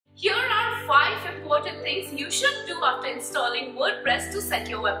important things you should do after installing WordPress to set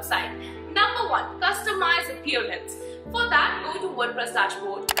your website. Number 1. Customize appearance. For that, go to WordPress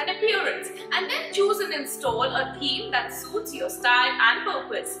dashboard and appearance and then choose and install a theme that suits your style and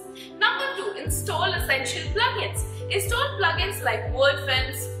purpose. Number 2. Install essential plugins. Install plugins like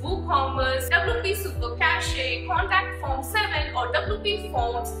WordFence, WooCommerce, WP Super Cache, Contact Form 7 or WP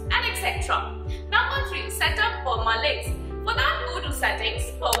Forms and etc. Number 3. Set up permalinks. For that, go to Settings,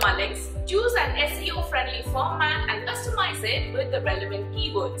 Permalinks, choose an SEO-friendly format and customize it with the relevant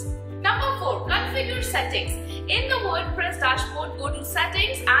keywords. Number 4. Configure settings. In the WordPress dashboard, go to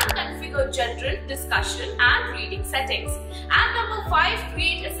Settings and configure General, Discussion and Reading settings. And number 5.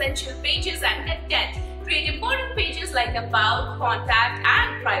 Create essential pages and content. Create important pages like About, Contact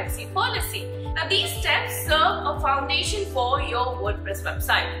and Privacy Policy. Now these steps serve a foundation for your WordPress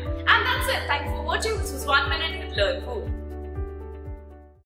website. And that's it. Thank you for watching. This was 1 Minute with Learn Who.